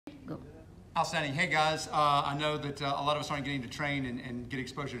Outstanding. Hey guys, I know that a lot of us aren't getting to train and get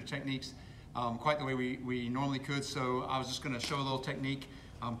exposure to techniques quite the way we normally could, so I was just going to show a little technique.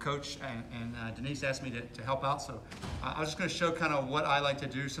 Coach and Denise asked me to help out, so I was just going to show kind of what I like to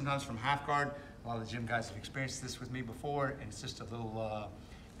do sometimes from half guard. A lot of the gym guys have experienced this with me before, and it's just a little,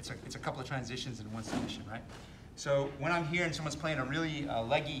 it's a couple of transitions in one submission, right? So when I'm here and someone's playing a really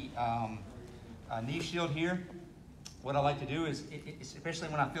leggy knee shield here, what I like to do is, especially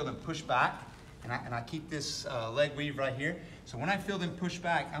when I feel them push back, and I keep this leg weave right here. So when I feel them push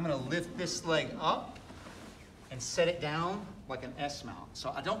back, I'm gonna lift this leg up and set it down like an S mount.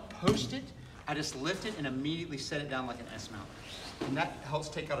 So I don't post it, I just lift it and immediately set it down like an S mount. And that helps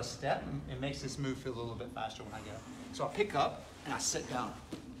take out a step and makes this move feel a little bit faster when I go. So I pick up and I sit down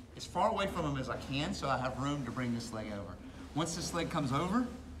as far away from them as I can so I have room to bring this leg over. Once this leg comes over,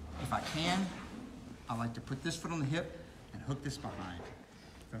 if I can, I like to put this foot on the hip and hook this behind.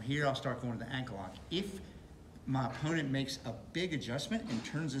 From here, I'll start going to the ankle lock. If my opponent makes a big adjustment and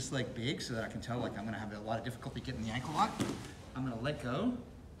turns this leg big so that I can tell like I'm gonna have a lot of difficulty getting the ankle lock, I'm gonna let go,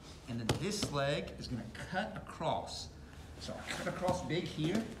 and then this leg is gonna cut across. So I cut across big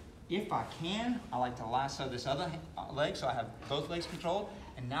here. If I can, I like to lasso this other leg so I have both legs controlled,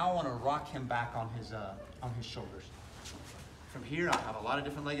 and now I wanna rock him back on his shoulders. From here, I have a lot of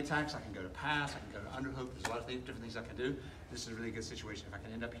different leg attacks. I can go to pass, I can go to underhook. There's a lot of different things I can do. This is a really good situation. If I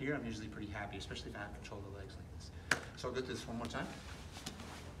can end up here, I'm usually pretty happy, especially if I have control of the legs like this. So I'll go through this one more time.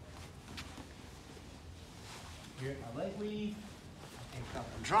 Here at my leg weave, I pick up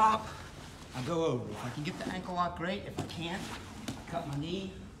and drop. I go over. If I can get the ankle lock, great. If I can't, I cut my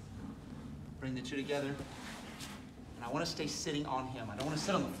knee, bring the two together, and I want to stay sitting on him. I don't want to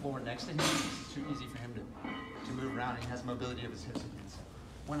sit on the floor next to him. It's too easy for him to move around, and he has mobility of his hips again. So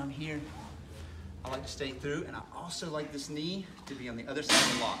when I'm here, I like to stay through, and I also like this knee to be on the other side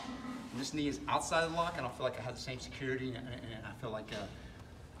of the lock. When this knee is outside of the lock, I don't feel like I have the same security, and I feel like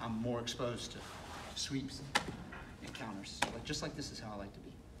I'm more exposed to sweeps and counters. So just like this is how I like to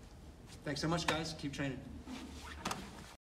be. Thanks so much, guys. Keep training.